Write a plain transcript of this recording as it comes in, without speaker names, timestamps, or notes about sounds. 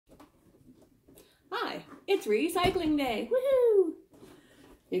Hi, it's recycling day. Woohoo!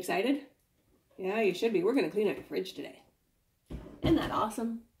 You excited? Yeah, you should be. We're going to clean out your fridge today. Isn't that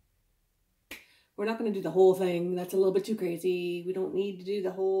awesome? We're not going to do the whole thing. That's a little bit too crazy. We don't need to do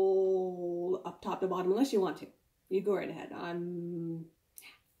the whole up top to bottom unless you want to. You go right ahead. I'm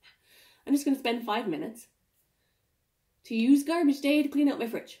just going to spend 5 minutes to use garbage day to clean out my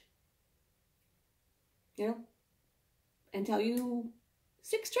fridge. You know? And tell you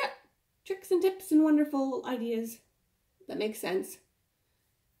 6 tricks and tips and wonderful ideas that make sense.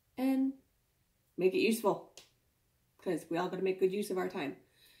 And make it useful. Because we all got to make good use of our time.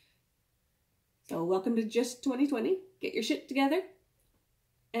 So welcome to just 2020. Get your shit together.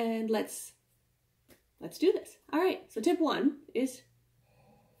 And let's do this. All right. So tip 1 is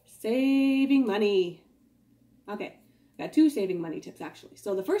saving money. Okay. I got 2 saving money tips actually.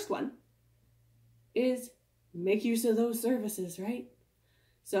 So the first one is make use of those services, right?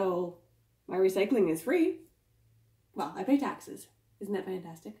 So my recycling is free. Well, I pay taxes. Isn't that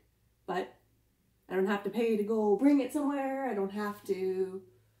fantastic? But I don't have to pay to go bring it somewhere. I don't have to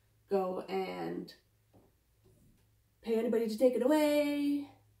go and pay anybody to take it away.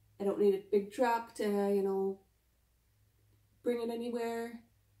 I don't need a big truck to, you know, bring it anywhere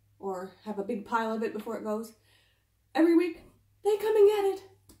or have a big pile of it before it goes. Every week, they come and get it.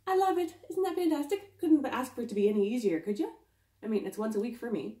 I love it. Isn't that fantastic? Couldn't ask for it to be any easier, could you? I mean, it's once a week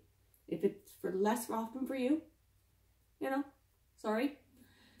for me. If it's for less often for you, you know, sorry.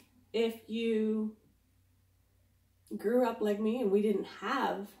 If you grew up like me and we didn't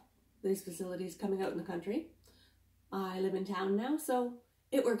have these facilities coming out in the country, I live in town now, so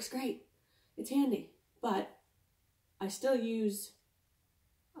it works great. It's handy, but I still use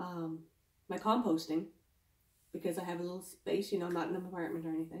my composting because I have a little space, you know, I'm not in an apartment or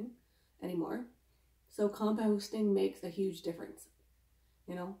anything anymore. So composting makes a huge difference.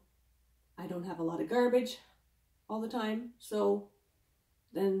 You know, I don't have a lot of garbage all the time, so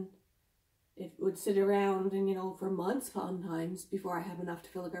then it would sit around and, you know, for months sometimes before I have enough to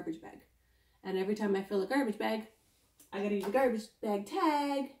fill a garbage bag. And every time I fill a garbage bag, I gotta use a garbage bag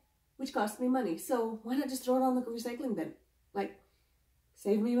tag, which costs me money. So why not just throw it on the recycling bin? Like,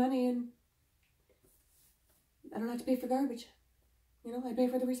 save me money and I don't have to pay for garbage. You know, I pay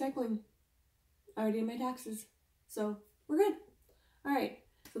for the recycling. I already have my taxes. So we're good. All right.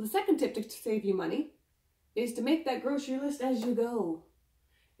 So the second tip to save you money is to make that grocery list as you go.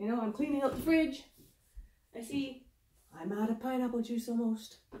 You know, I'm cleaning out the fridge. I see I'm out of pineapple juice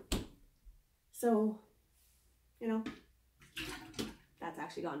almost. So, you know, that's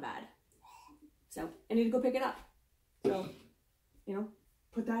actually gone bad. So I need to go pick it up. So, you know,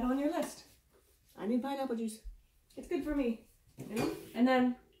 put that on your list. I need pineapple juice. It's good for me, you know? And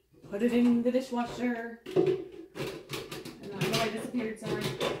then put it in the dishwasher. And I know I disappeared, sorry.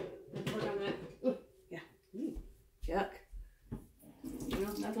 Let's work on that. Ooh, yeah. Ooh, yuck. You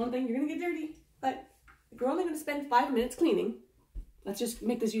know, that's one thing, you're gonna get dirty. But if you're only gonna spend 5 minutes cleaning, let's just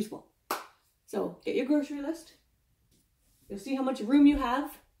make this useful. So get your grocery list. You'll see how much room you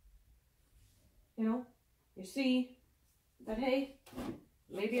have. You know, you see that, hey,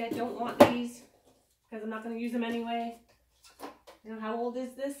 maybe I don't want these because I'm not going to use them anyway. You know, how old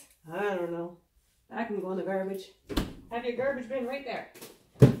is this? I don't know. That can go in the garbage. Have your garbage bin right there.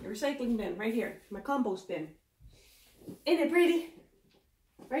 Your recycling bin right here. My compost bin. Isn't it pretty?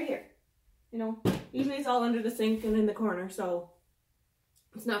 Right here. You know, usually it's all under the sink and in the corner, so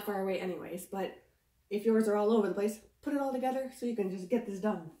it's not far away anyways. But if yours are all over the place, put it all together so you can just get this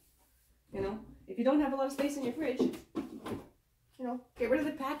done. You know, if you don't have a lot of space in your fridge, you know, get rid of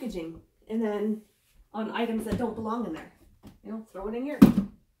the packaging. And then on items that don't belong in there, you know, throw it in here.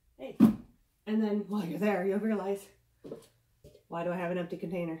 Hey. And then while you're there, you'll realize, why do I have an empty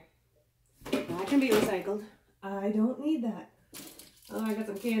container? That can be recycled. I don't need that. Oh, I got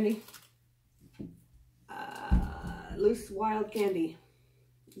some candy. Loose wild candy.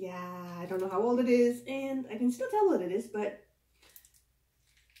 Yeah, I don't know how old it is, and I can still tell what it is, but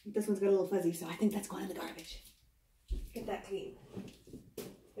this one's got a little fuzzy, so I think that's going in the garbage. Get that clean.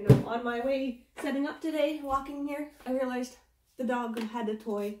 You know, on my way setting up today, walking here, I realized the dog had a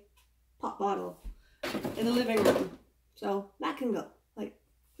toy pop bottle in the living room. So that can go. Like,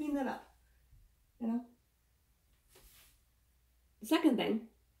 clean that up. You know? The second thing,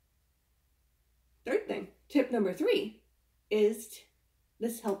 third thing, tip number 3 is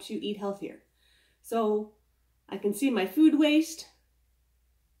this helps you eat healthier. So I can see my food waste.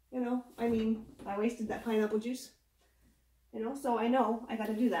 You know, I mean, I wasted that pineapple juice. You know, so I know I got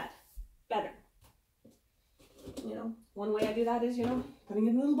to do that better. You know, one way I do that is, you know, putting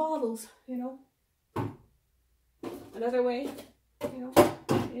it in little bottles, you know. Another way, you know,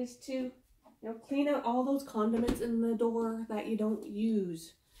 is to You know, clean out all those condiments in the door that you don't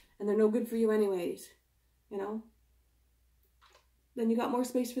use and they're no good for you anyways, you know. Then you got more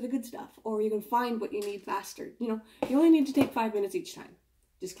space for the good stuff, or you can find what you need faster. You know, you only need to take 5 minutes each time.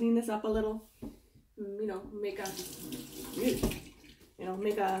 Just clean this up a little, you know, make a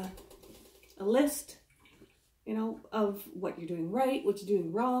list, you know, of what you're doing right, what you're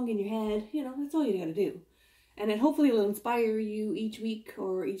doing wrong in your head. You know, that's all you gotta do. And it hopefully will inspire you each week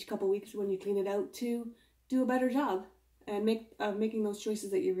or each couple weeks when you clean it out to do a better job and making those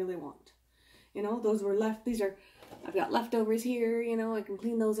choices that you really want. You know, those were left, I've got leftovers here, you know, I can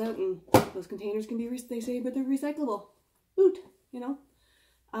clean those out and those containers can be, they say, but they're recyclable. Boot, you know.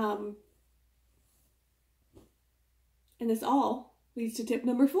 And this all leads to tip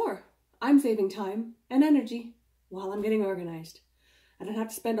number 4. I'm saving time and energy while I'm getting organized. I don't have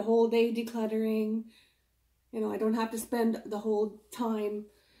to spend a whole day decluttering. You know, I don't have to spend the whole time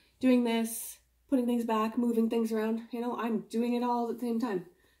doing this, putting things back, moving things around. You know, I'm doing it all at the same time.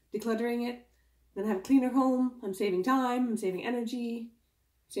 Decluttering it, then I have a cleaner home. I'm saving time, I'm saving energy,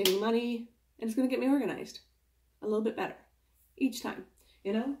 saving money, and it's going to get me organized a little bit better each time,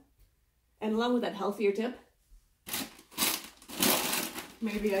 you know? And along with that healthier tip,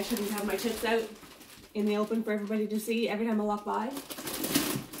 maybe I shouldn't have my chips out in the open for everybody to see every time I walk by,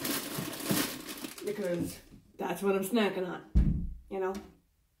 because that's what I'm snacking on, you know?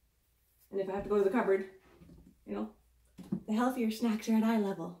 And if I have to go to the cupboard, you know, the healthier snacks are at eye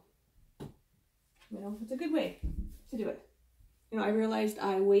level. You know, it's a good way to do it. You know, I realized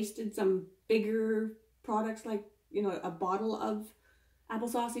I wasted some bigger products, like, you know, a bottle of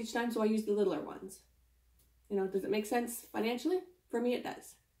applesauce each time, so I used the littler ones. You know, does it make sense financially? For me, it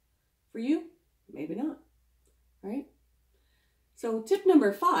does. For you, maybe not, right? So tip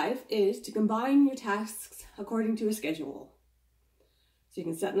number 5 is to combine your tasks according to a schedule. So you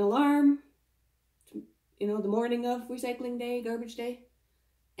can set an alarm, you know, the morning of recycling day, garbage day,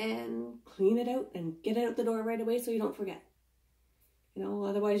 and clean it out and get it out the door right away so you don't forget. You know,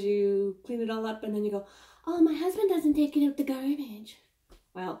 otherwise you clean it all up and then you go, oh, my husband doesn't take it out the garbage.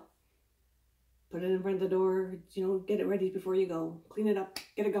 Well, put it in front of the door, you know, get it ready before you go. Clean it up,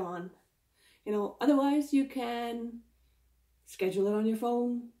 get it gone. You know, otherwise you can schedule it on your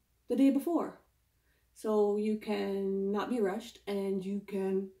phone the day before. So you can not be rushed and you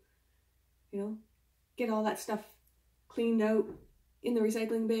can, you know, get all that stuff cleaned out in the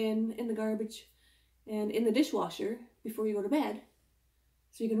recycling bin, in the garbage, and in the dishwasher before you go to bed.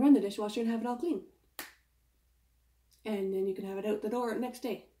 So you can run the dishwasher and have it all clean. And then you can have it out the door next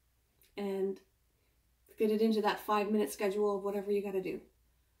day and fit it into that 5-minute schedule of whatever you got to do.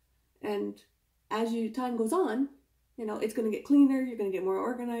 And as time goes on, you know, it's going to get cleaner. You're going to get more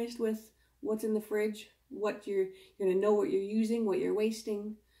organized with what's in the fridge, you're going to know what you're using, what you're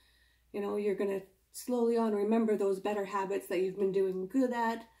wasting. You know, you're going to slowly on remember those better habits that you've been doing good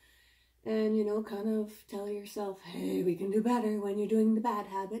at. And, you know, kind of tell yourself, hey, we can do better when you're doing the bad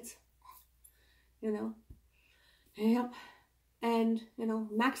habits. You know? Yep. And, you know,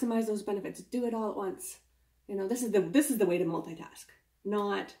 maximize those benefits. Do it all at once. You know, this is the way to multitask.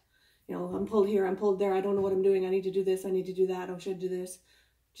 Not, you know, I'm pulled here, I'm pulled there, I don't know what I'm doing, I need to do this, I need to do that, I should do this.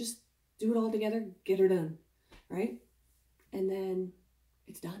 Just do it all together, get her done, right? And then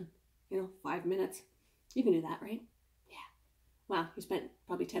it's done. You know, 5 minutes. You can do that, right? Yeah. Wow, you spent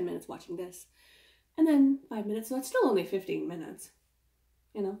probably 10 minutes watching this. And then 5 minutes, so that's still only 15 minutes.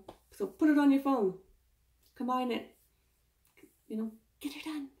 You know, so put it on your phone. Combine it. You know, get her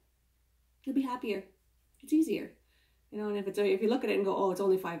done. You'll be happier. It's easier. You know, and if you look at it and go, oh, it's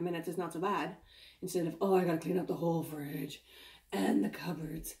only 5 minutes, it's not so bad. Instead of, oh, I gotta clean up the whole fridge and the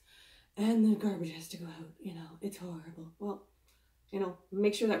cupboards and the garbage has to go out. You know, it's horrible. Well, you know,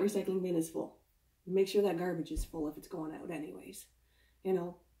 make sure that recycling bin is full. Make sure that garbage is full if it's going out anyways. You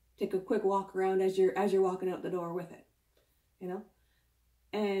know, take a quick walk around as you're walking out the door with it. You know?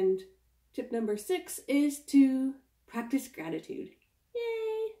 And tip number 6 is to practice gratitude.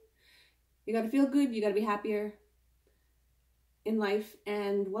 Yay! You gotta feel good, you gotta be happier in life,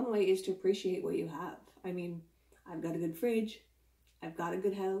 and one way is to appreciate what you have. I mean, I've got a good fridge, I've got a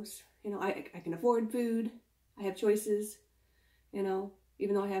good house, you know, I can afford food, I have choices. You know,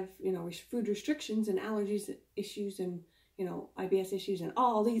 even though I have, you know, food restrictions and allergies issues and, you know, IBS issues and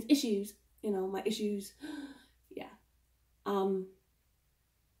all these issues, you know, my issues, yeah. I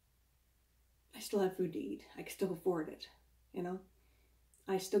still have food to eat. I can still afford it, you know.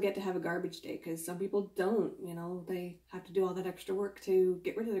 I still get to have a garbage day because some people don't, you know, they have to do all that extra work to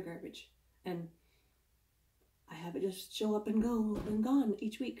get rid of their garbage. And I have it just show up and go and gone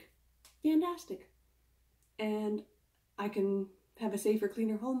each week. Fantastic. And I can have a safer,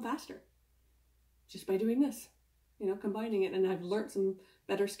 cleaner home faster. just by doing this, you know, combining it. And I've learned some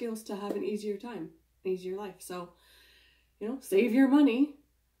better skills to have an easier time, an easier life. So, you know, save your money,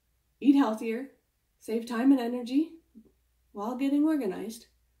 eat healthier, save time and energy while getting organized,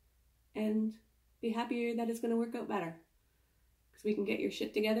 and be happier that it's going to work out better. Because we can get your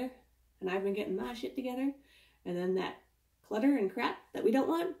shit together, and I've been getting my shit together, and then that clutter and crap that we don't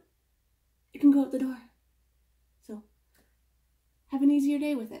want, it can go out the door. So, have an easier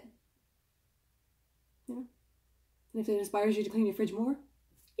day with it. You know? And if it inspires you to clean your fridge more,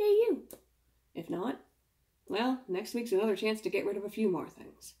 yay you. If not, well, next week's another chance to get rid of a few more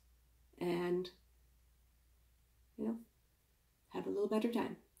things. And, you know, have a little better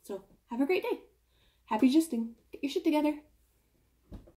time. So, have a great day. Happy adjusting. Get your shit together.